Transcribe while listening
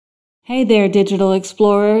Hey there, digital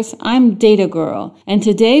explorers. I'm Data Girl, and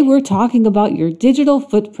today we're talking about your digital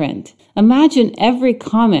footprint. Imagine every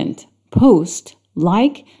comment, post,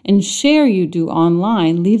 like, and share you do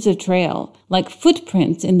online leaves a trail, like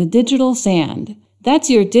footprints in the digital sand. That's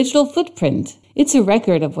your digital footprint. It's a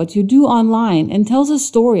record of what you do online and tells a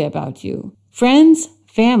story about you. Friends,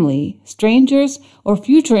 family, strangers, or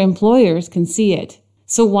future employers can see it.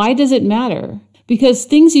 So why does it matter? Because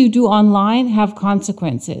things you do online have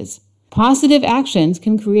consequences. Positive actions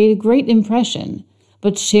can create a great impression,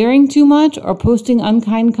 but sharing too much or posting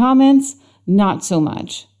unkind comments, not so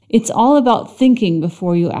much. It's all about thinking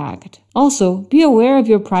before you act. Also, be aware of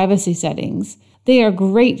your privacy settings. They are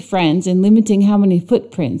great friends in limiting how many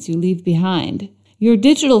footprints you leave behind. Your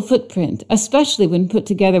digital footprint, especially when put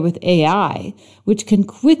together with AI, which can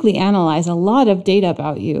quickly analyze a lot of data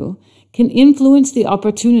about you, can influence the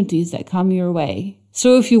opportunities that come your way.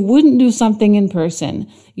 So if you wouldn't do something in person,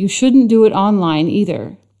 you shouldn't do it online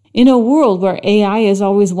either. In a world where AI is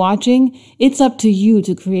always watching, it's up to you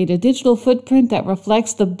to create a digital footprint that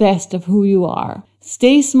reflects the best of who you are.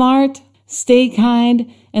 Stay smart, stay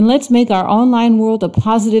kind, and let's make our online world a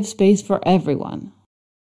positive space for everyone.